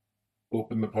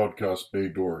Open the podcast bay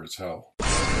door as hell.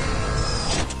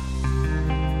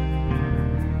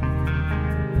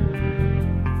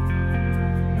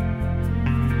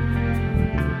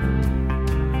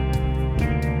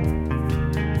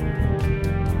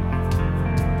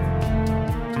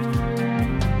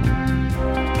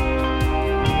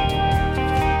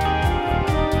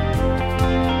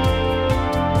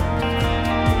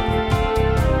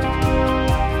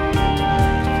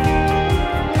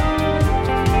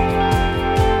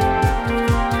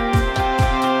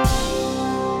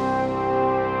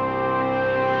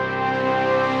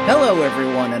 Hello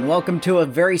everyone, and welcome to a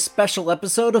very special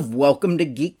episode of Welcome to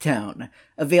Geektown,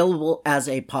 available as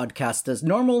a podcast as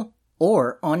normal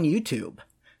or on YouTube.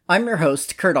 I'm your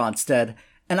host, Kurt Onstead,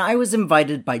 and I was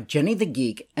invited by Jenny the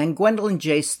Geek and Gwendolyn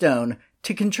J. Stone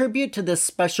to contribute to this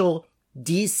special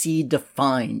DC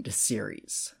Defined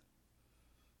series.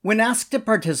 When asked to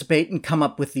participate and come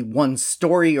up with the one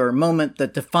story or moment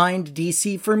that defined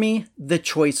DC for me, the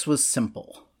choice was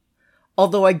simple.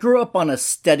 Although I grew up on a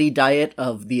steady diet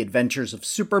of The Adventures of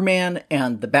Superman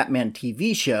and the Batman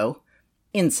TV show,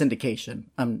 in syndication,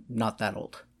 I'm not that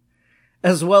old,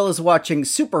 as well as watching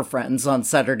Super Friends on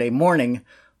Saturday morning,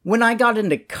 when I got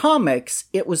into comics,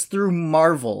 it was through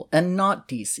Marvel and not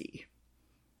DC.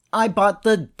 I bought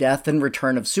the Death and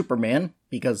Return of Superman,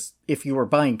 because if you were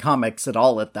buying comics at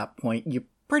all at that point, you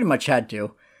pretty much had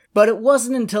to. But it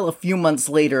wasn't until a few months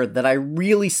later that I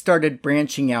really started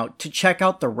branching out to check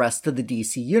out the rest of the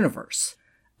DC universe.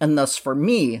 And thus for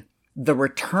me, the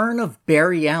return of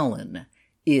Barry Allen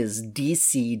is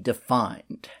DC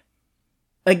defined.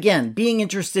 Again, being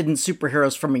interested in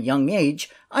superheroes from a young age,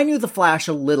 I knew The Flash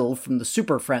a little from the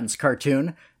Super Friends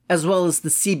cartoon, as well as the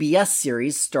CBS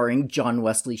series starring John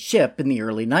Wesley Shipp in the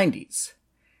early 90s.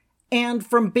 And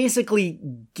from basically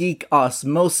geek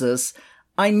osmosis,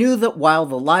 I knew that while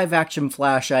the live-action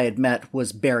Flash I had met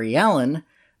was Barry Allen,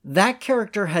 that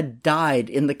character had died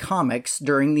in the comics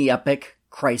during the epic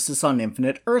Crisis on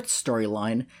Infinite Earth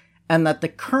storyline, and that the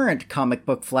current comic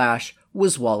book Flash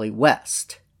was Wally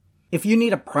West. If you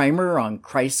need a primer on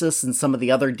Crisis and some of the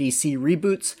other DC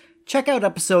reboots, check out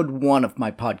episode 1 of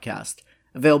my podcast,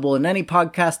 available in any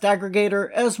podcast aggregator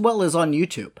as well as on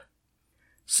YouTube.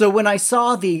 So when I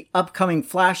saw the upcoming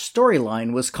Flash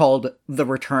storyline was called The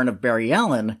Return of Barry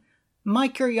Allen, my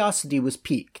curiosity was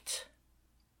piqued.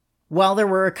 While there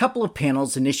were a couple of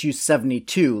panels in issue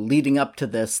 72 leading up to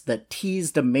this that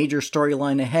teased a major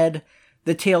storyline ahead,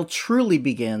 the tale truly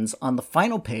begins on the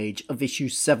final page of issue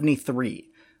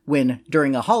 73, when,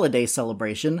 during a holiday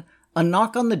celebration, a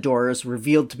knock on the door is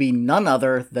revealed to be none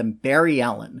other than Barry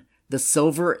Allen, the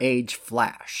Silver Age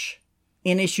Flash.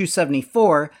 In issue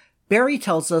 74, Barry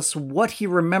tells us what he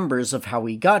remembers of how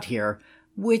he got here,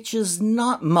 which is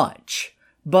not much,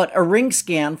 but a ring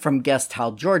scan from guest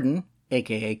Hal Jordan,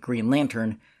 aka Green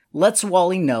Lantern, lets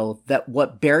Wally know that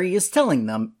what Barry is telling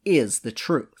them is the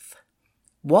truth.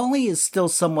 Wally is still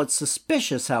somewhat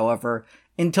suspicious, however,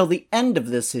 until the end of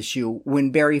this issue when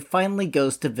Barry finally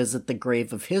goes to visit the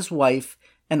grave of his wife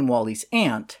and Wally's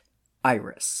aunt,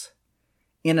 Iris.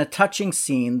 In a touching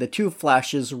scene, the two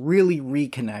Flashes really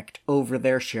reconnect over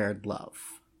their shared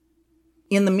love.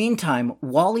 In the meantime,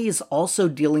 Wally is also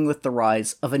dealing with the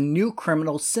rise of a new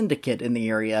criminal syndicate in the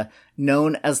area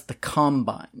known as the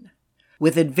Combine.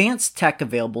 With advanced tech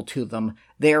available to them,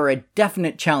 they are a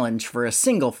definite challenge for a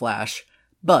single Flash,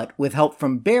 but with help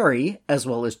from Barry, as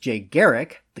well as Jay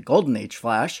Garrick, the Golden Age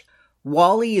Flash,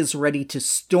 Wally is ready to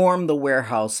storm the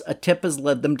warehouse a tip has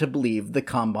led them to believe the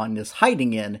Combine is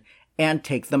hiding in, and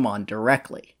take them on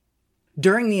directly.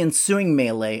 During the ensuing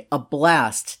melee, a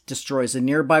blast destroys a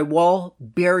nearby wall,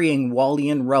 burying Wally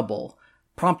in rubble,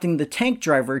 prompting the tank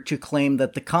driver to claim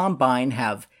that the Combine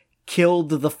have killed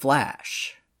the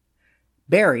Flash.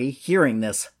 Barry, hearing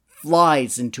this,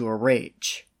 flies into a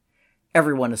rage.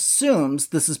 Everyone assumes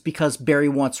this is because Barry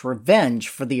wants revenge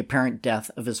for the apparent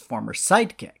death of his former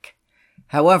sidekick.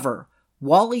 However,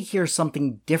 Wally hears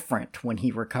something different when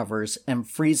he recovers and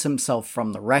frees himself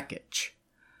from the wreckage.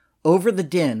 Over the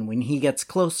din, when he gets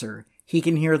closer, he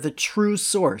can hear the true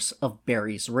source of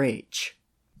Barry's rage.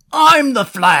 "I'm the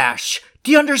Flash!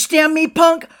 Do you understand me,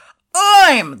 punk?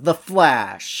 I'm the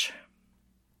Flash!"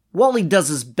 Wally does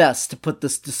his best to put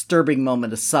this disturbing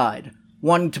moment aside,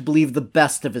 wanting to believe the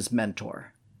best of his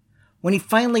mentor. When he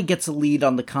finally gets a lead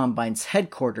on the Combine's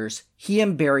headquarters, he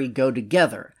and Barry go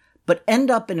together, but end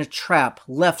up in a trap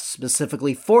left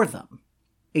specifically for them.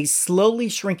 A slowly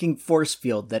shrinking force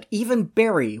field that even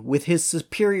Barry, with his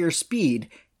superior speed,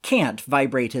 can't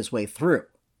vibrate his way through.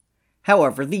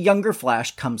 However, the younger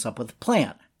Flash comes up with a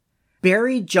plan.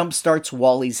 Barry jumpstarts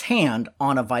Wally's hand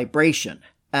on a vibration,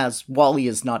 as Wally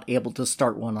is not able to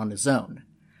start one on his own.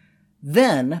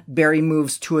 Then, Barry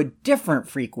moves to a different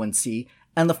frequency,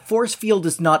 and the force field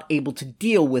is not able to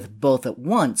deal with both at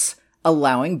once,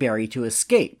 allowing Barry to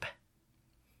escape.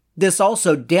 This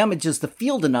also damages the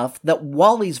field enough that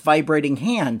Wally's vibrating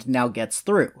hand now gets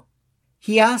through.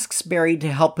 He asks Barry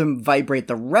to help him vibrate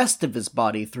the rest of his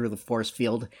body through the force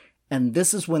field, and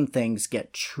this is when things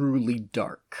get truly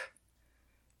dark.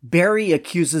 Barry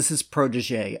accuses his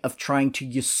protege of trying to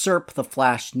usurp the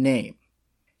Flash name.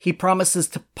 He promises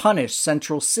to punish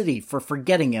Central City for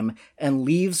forgetting him and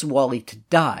leaves Wally to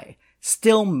die,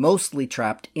 still mostly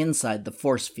trapped inside the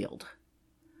force field.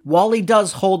 Wally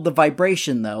does hold the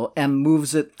vibration, though, and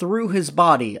moves it through his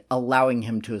body, allowing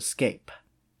him to escape.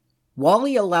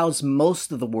 Wally allows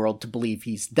most of the world to believe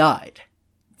he's died,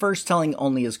 first telling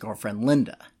only his girlfriend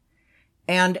Linda.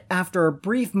 And after a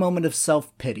brief moment of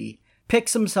self-pity,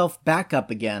 picks himself back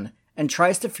up again and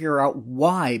tries to figure out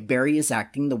why Barry is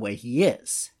acting the way he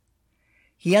is.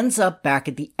 He ends up back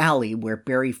at the alley where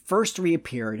Barry first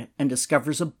reappeared and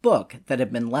discovers a book that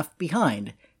had been left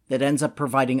behind that ends up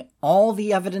providing all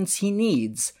the evidence he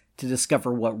needs to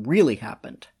discover what really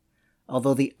happened,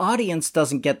 although the audience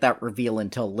doesn't get that reveal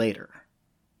until later.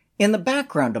 In the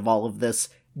background of all of this,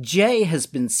 Jay has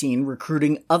been seen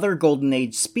recruiting other Golden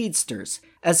Age speedsters,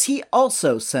 as he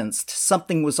also sensed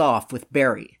something was off with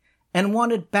Barry, and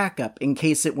wanted backup in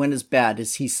case it went as bad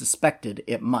as he suspected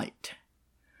it might.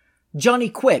 Johnny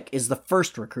Quick is the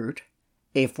first recruit,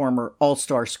 a former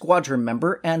All-Star Squadron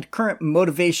member and current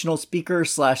motivational speaker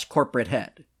 / corporate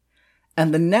head.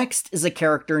 And the next is a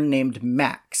character named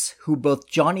Max, who both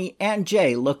Johnny and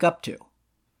Jay look up to.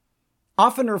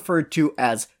 Often referred to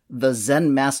as the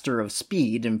Zen Master of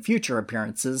Speed in future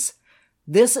appearances,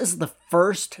 this is the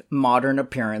first modern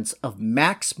appearance of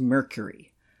Max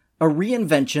Mercury, a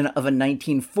reinvention of a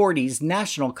 1940s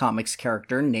National Comics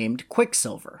character named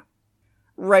Quicksilver.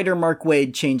 Writer Mark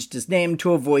Waid changed his name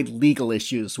to avoid legal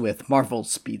issues with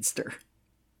Marvel's Speedster.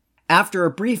 After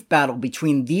a brief battle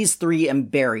between these three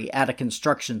and Barry at a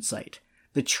construction site,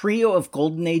 the trio of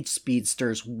Golden Age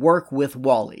speedsters work with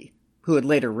Wally, who had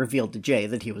later revealed to Jay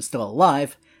that he was still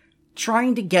alive,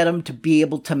 trying to get him to be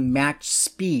able to match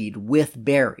speed with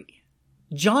Barry.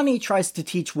 Johnny tries to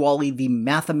teach Wally the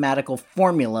mathematical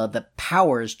formula that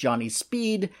powers Johnny's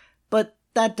speed, but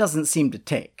that doesn't seem to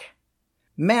take.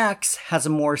 Max has a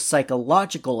more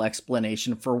psychological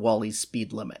explanation for Wally's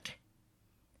speed limit.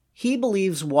 He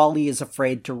believes Wally is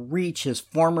afraid to reach his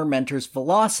former mentor's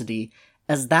velocity,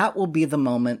 as that will be the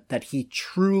moment that he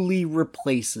truly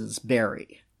replaces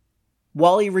Barry.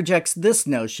 Wally rejects this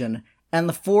notion, and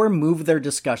the four move their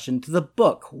discussion to the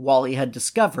book Wally had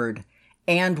discovered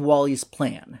and Wally's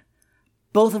plan,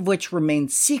 both of which remain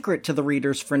secret to the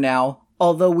readers for now,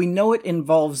 although we know it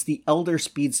involves the Elder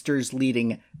Speedsters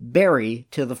leading Barry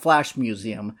to the Flash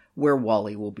Museum, where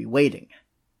Wally will be waiting.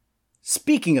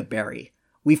 Speaking of Barry,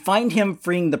 we find him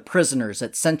freeing the prisoners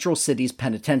at Central City's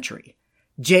penitentiary.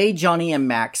 Jay, Johnny, and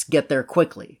Max get there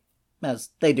quickly, as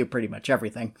they do pretty much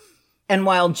everything. And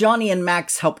while Johnny and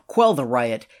Max help quell the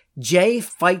riot, Jay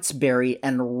fights Barry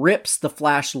and rips the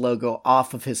Flash logo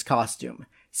off of his costume,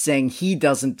 saying he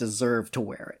doesn't deserve to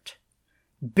wear it.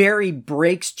 Barry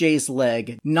breaks Jay's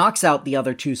leg, knocks out the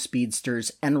other two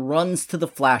speedsters, and runs to the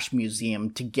Flash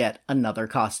Museum to get another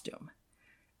costume.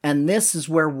 And this is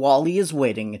where Wally is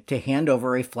waiting to hand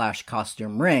over a Flash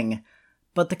costume ring,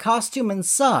 but the costume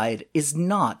inside is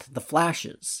not the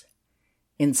Flash's.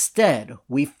 Instead,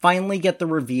 we finally get the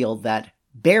reveal that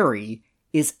Barry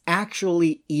is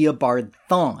actually Eobard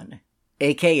Thawne,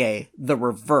 aka the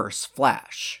Reverse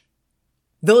Flash.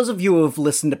 Those of you who have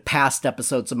listened to past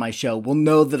episodes of my show will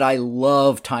know that I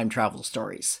love time travel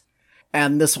stories.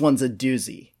 And this one's a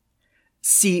doozy.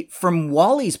 See, from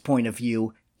Wally's point of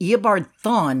view, Eobard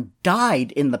Thawne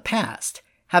died in the past,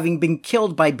 having been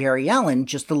killed by Barry Allen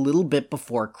just a little bit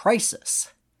before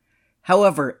Crisis.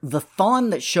 However, the Thawne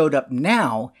that showed up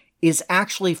now is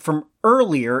actually from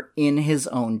earlier in his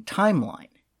own timeline.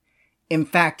 In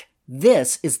fact,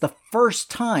 this is the first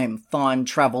time Thawne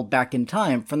traveled back in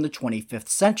time from the 25th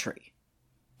century.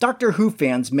 Doctor Who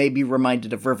fans may be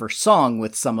reminded of River's song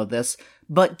with some of this,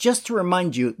 but just to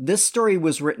remind you, this story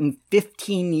was written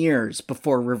 15 years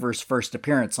before River's first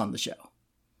appearance on the show.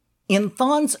 In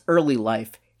Thawne's early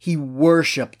life, he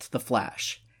worshipped the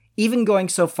Flash, even going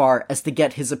so far as to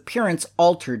get his appearance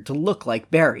altered to look like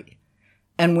Barry.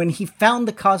 And when he found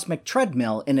the cosmic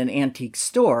treadmill in an antique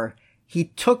store, he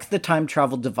took the time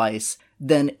travel device,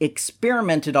 then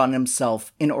experimented on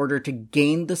himself in order to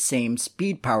gain the same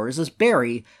speed powers as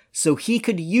Barry, so he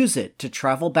could use it to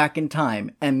travel back in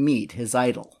time and meet his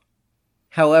idol.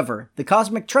 However, the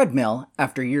cosmic treadmill,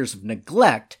 after years of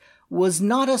neglect, was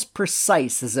not as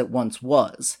precise as it once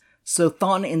was, so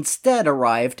Thawne instead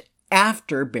arrived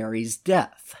after Barry's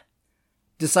death.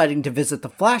 Deciding to visit the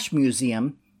Flash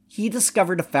Museum, he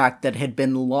discovered a fact that had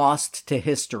been lost to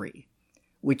history,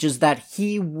 which is that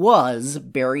he was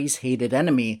Barry's hated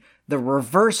enemy, the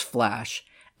Reverse Flash,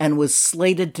 and was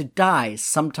slated to die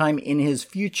sometime in his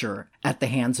future at the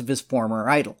hands of his former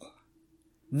idol.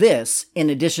 This, in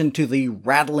addition to the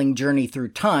rattling journey through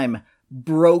time,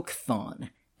 broke Thawne,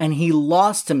 and he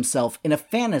lost himself in a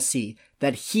fantasy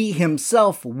that he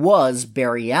himself was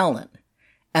Barry Allen.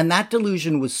 And that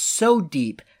delusion was so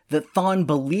deep that Thawne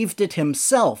believed it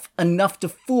himself enough to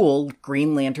fool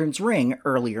Green Lantern's ring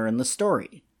earlier in the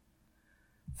story.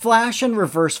 Flash and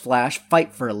Reverse Flash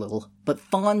fight for a little, but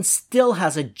Thawne still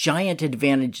has a giant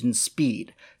advantage in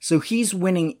speed, so he's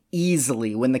winning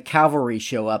easily when the cavalry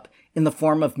show up in the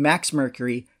form of Max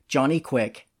Mercury, Johnny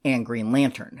Quick, and Green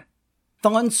Lantern.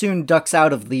 Thawne soon ducks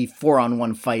out of the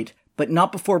 4-on-1 fight, but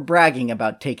not before bragging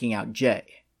about taking out Jay.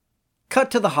 Cut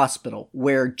to the hospital,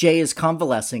 where Jay is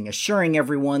convalescing, assuring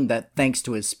everyone that thanks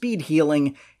to his speed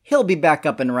healing, he'll be back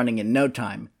up and running in no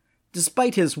time,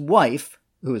 despite his wife,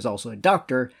 who is also a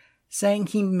doctor, saying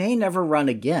he may never run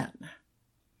again.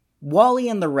 Wally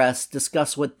and the rest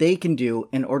discuss what they can do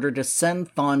in order to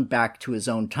send Thawne back to his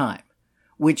own time,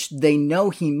 which they know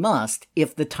he must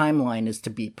if the timeline is to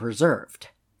be preserved.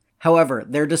 However,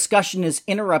 their discussion is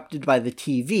interrupted by the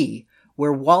TV,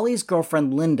 where Wally's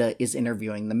girlfriend Linda is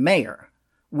interviewing the mayor,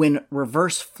 when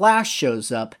Reverse Flash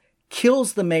shows up,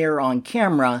 kills the mayor on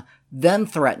camera, then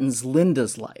threatens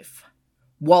Linda's life.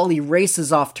 Wally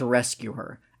races off to rescue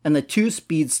her, and the two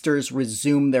speedsters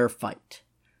resume their fight.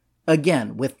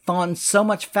 Again, with Thawne so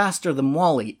much faster than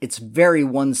Wally, it's very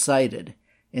one-sided,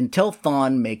 until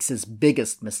Thawne makes his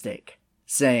biggest mistake,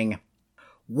 saying,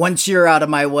 "Once you're out of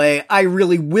my way, I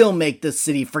really will make this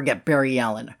city forget Barry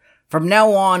Allen. From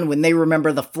now on, when they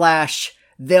remember the Flash,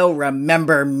 they'll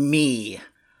remember me,"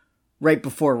 right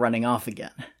before running off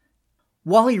again.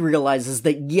 Wally realizes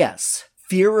that yes,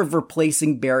 fear of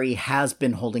replacing Barry has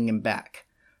been holding him back.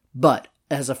 But,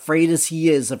 as afraid as he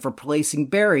is of replacing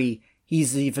Barry,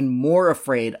 he's even more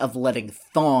afraid of letting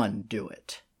Thawne do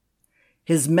it.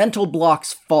 His mental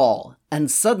blocks fall,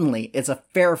 and suddenly it's a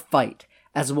fair fight,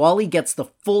 as Wally gets the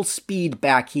full speed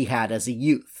back he had as a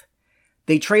youth.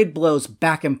 They trade blows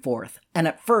back and forth, and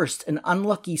at first an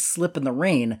unlucky slip in the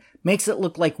rain makes it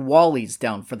look like Wally's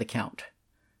down for the count.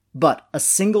 But a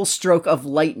single stroke of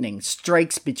lightning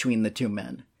strikes between the two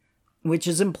men, which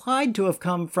is implied to have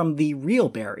come from the real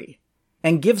Barry,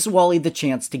 and gives Wally the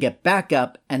chance to get back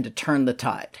up and to turn the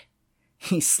tide.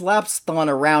 He slaps Thawne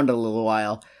around a little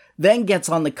while, then gets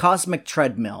on the cosmic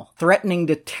treadmill, threatening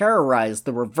to terrorize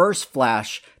the Reverse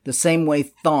Flash the same way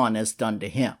Thawne has done to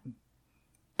him.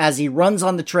 As he runs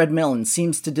on the treadmill and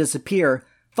seems to disappear,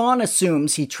 Thawne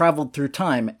assumes he traveled through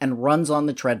time and runs on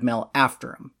the treadmill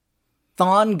after him.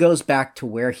 Thawne goes back to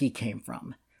where he came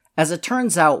from. As it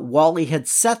turns out, Wally had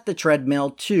set the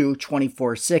treadmill to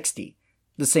 2460,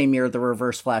 the same year the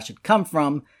Reverse Flash had come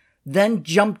from, then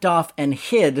jumped off and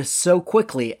hid so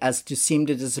quickly as to seem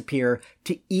to disappear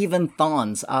to even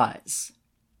Thawne's eyes.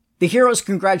 The heroes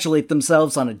congratulate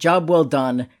themselves on a job well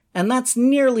done, and that's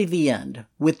nearly the end,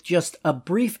 with just a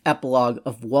brief epilogue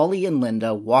of Wally and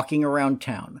Linda walking around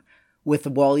town, with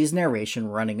Wally's narration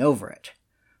running over it,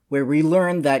 where we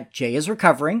learn that Jay is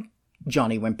recovering,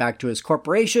 Johnny went back to his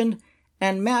corporation,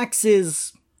 and Max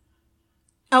is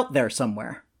out there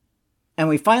somewhere. And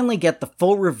we finally get the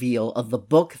full reveal of the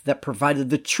book that provided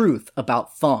the truth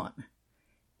about Thawne.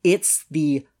 It's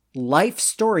the life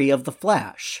story of the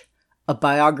Flash, a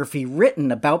biography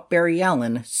written about Barry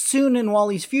Allen soon in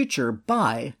Wally's future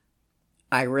by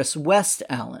Iris West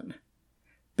Allen,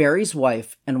 Barry's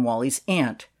wife and Wally's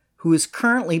aunt, who is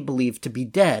currently believed to be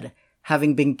dead,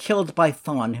 having been killed by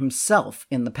Thawne himself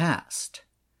in the past.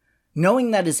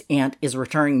 Knowing that his aunt is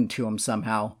returning to him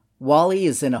somehow, Wally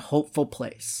is in a hopeful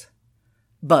place.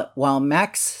 But while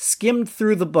Max skimmed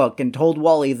through the book and told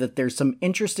Wally that there's some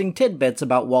interesting tidbits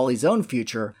about Wally's own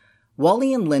future,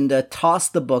 Wally and Linda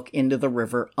tossed the book into the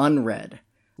river unread,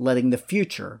 letting the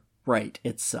future write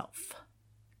itself.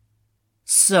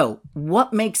 So,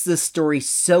 what makes this story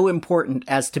so important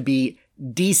as to be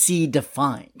DC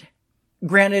defined?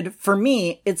 Granted, for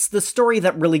me, it's the story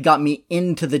that really got me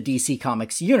into the DC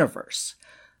Comics universe.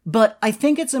 But I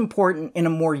think it's important in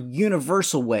a more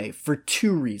universal way for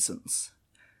two reasons.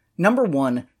 Number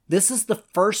one, this is the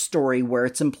first story where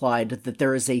it's implied that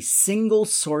there is a single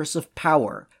source of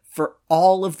power for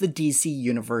all of the DC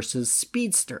Universe's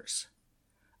speedsters.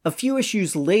 A few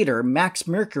issues later, Max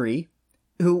Mercury,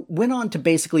 who went on to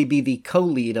basically be the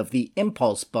co-lead of the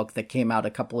Impulse book that came out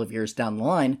a couple of years down the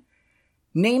line,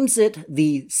 names it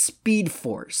the Speed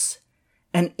Force,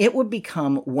 and it would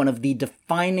become one of the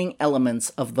defining elements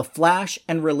of the Flash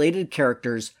and related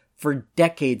characters for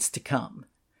decades to come,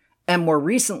 and more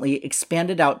recently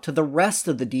expanded out to the rest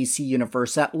of the DC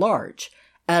universe at large,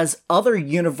 as other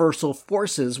universal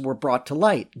forces were brought to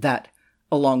light that,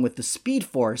 along with the Speed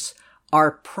Force,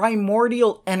 are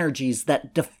primordial energies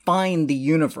that define the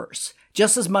universe,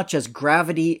 just as much as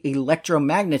gravity,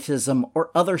 electromagnetism,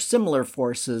 or other similar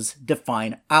forces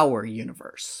define our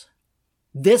universe.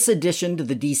 This addition to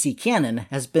the DC canon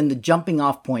has been the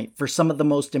jumping-off point for some of the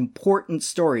most important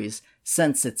stories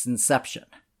since its inception.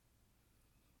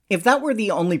 If that were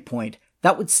the only point,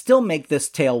 that would still make this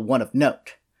tale one of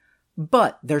note.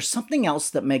 But there's something else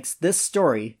that makes this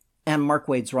story, and Mark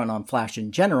Waid's run on Flash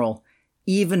in general,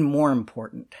 even more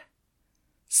important.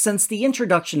 Since the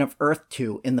introduction of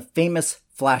Earth-2 in the famous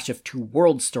Flash of Two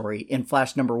Worlds story in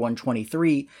Flash number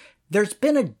 123, there's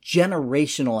been a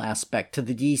generational aspect to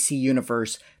the DC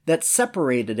universe that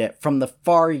separated it from the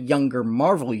far younger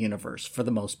Marvel universe for the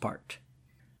most part.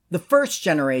 The first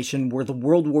generation were the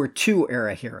World War II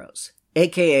era heroes,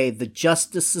 aka the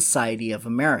Justice Society of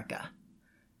America.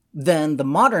 Then the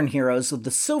modern heroes of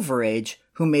the Silver Age,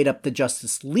 who made up the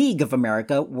Justice League of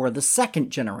America, were the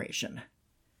second generation.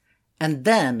 And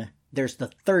then there's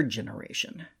the third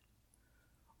generation.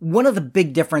 One of the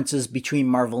big differences between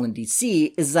Marvel and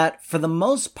DC is that, for the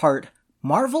most part,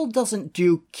 Marvel doesn't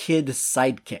do kid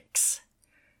sidekicks.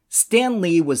 Stan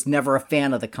Lee was never a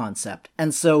fan of the concept,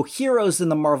 and so heroes in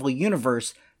the Marvel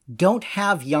Universe don't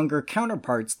have younger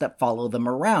counterparts that follow them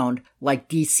around like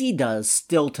DC does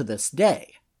still to this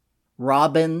day.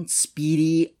 Robin,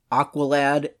 Speedy,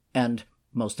 Aqualad, and,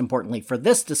 most importantly for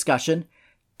this discussion,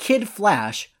 Kid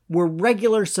Flash were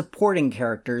regular supporting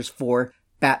characters for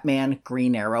Batman,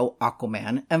 Green Arrow,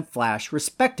 Aquaman, and Flash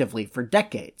respectively for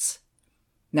decades.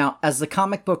 Now, as the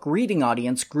comic book reading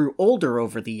audience grew older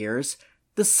over the years,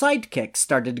 the sidekicks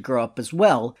started to grow up as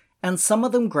well, and some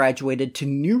of them graduated to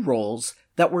new roles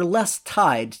that were less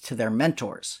tied to their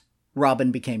mentors.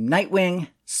 Robin became Nightwing,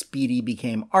 Speedy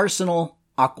became Arsenal,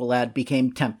 Aqualad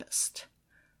became Tempest.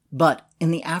 But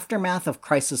in the aftermath of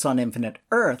Crisis on Infinite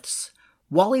Earths,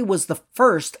 Wally was the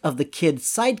first of the kid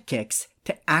sidekicks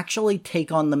to actually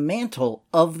take on the mantle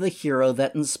of the hero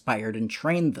that inspired and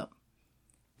trained them.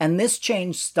 And this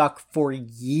change stuck for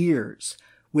years,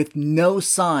 with no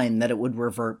sign that it would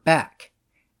revert back.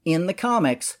 In the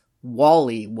comics,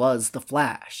 Wally was the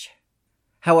Flash.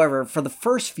 However, for the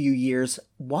first few years,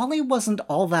 Wally wasn't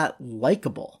all that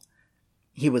likable.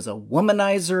 He was a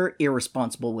womanizer,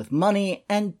 irresponsible with money,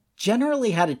 and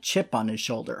generally had a chip on his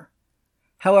shoulder.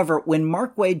 However, when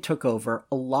Mark Waid took over,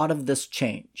 a lot of this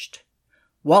changed.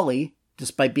 Wally,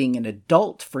 despite being an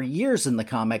adult for years in the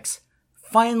comics,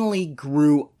 finally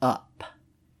grew up.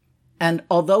 And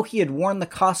although he had worn the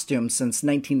costume since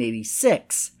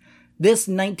 1986, this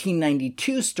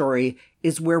 1992 story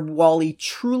is where Wally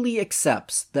truly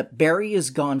accepts that Barry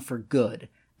is gone for good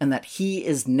and that he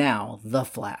is now the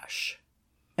Flash.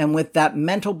 And with that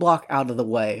mental block out of the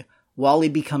way, Wally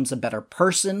becomes a better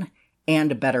person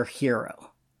and a better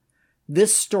hero.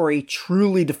 This story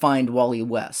truly defined Wally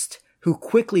West, who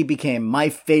quickly became my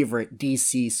favorite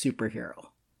DC superhero.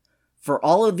 For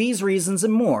all of these reasons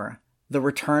and more, the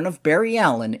return of Barry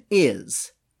Allen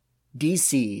is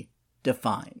DC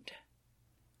defined.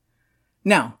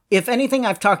 Now, if anything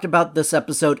I've talked about this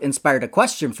episode inspired a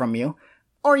question from you,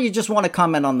 or you just want to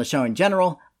comment on the show in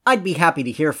general, I'd be happy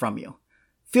to hear from you.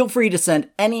 Feel free to send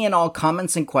any and all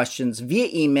comments and questions via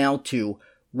email to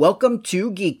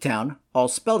welcome2geektown, all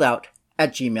spelled out,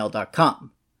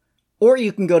 @gmail.com. Or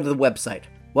you can go to the website,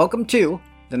 welcome2,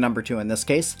 the number 2 in this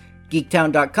case,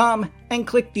 geektown.com, and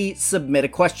click the Submit a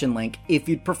Question link if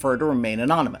you'd prefer to remain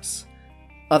anonymous.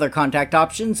 Other contact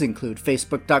options include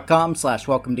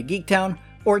facebook.com/welcome-to-geektown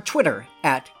or Twitter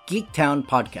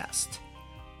 @geektownpodcast.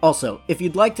 Also, if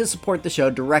you'd like to support the show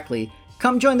directly,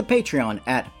 come join the Patreon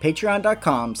at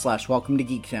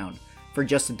patreon.com/welcome-to-geektown for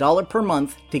just $1 per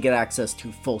month to get access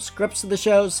to full scripts of the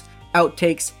shows,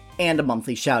 outtakes, and a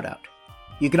monthly shoutout.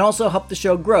 You can also help the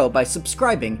show grow by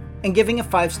subscribing and giving a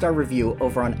 5-star review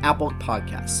over on Apple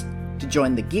Podcasts to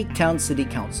join the Geektown City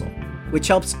Council, which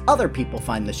helps other people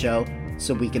find the show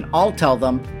so we can all tell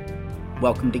them,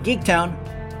 welcome to Geektown,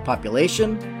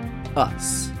 population,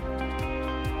 us.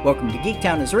 Welcome to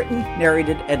Geektown is written,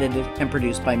 narrated, edited, and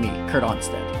produced by me, Kurt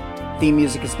Onstead. Theme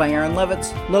music is by Aaron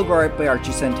Levitz, logo art by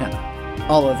Archie Santana.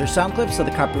 All other sound clips are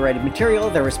the copyrighted material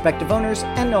of their respective owners,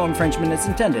 and no infringement is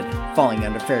intended, falling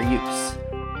under fair use.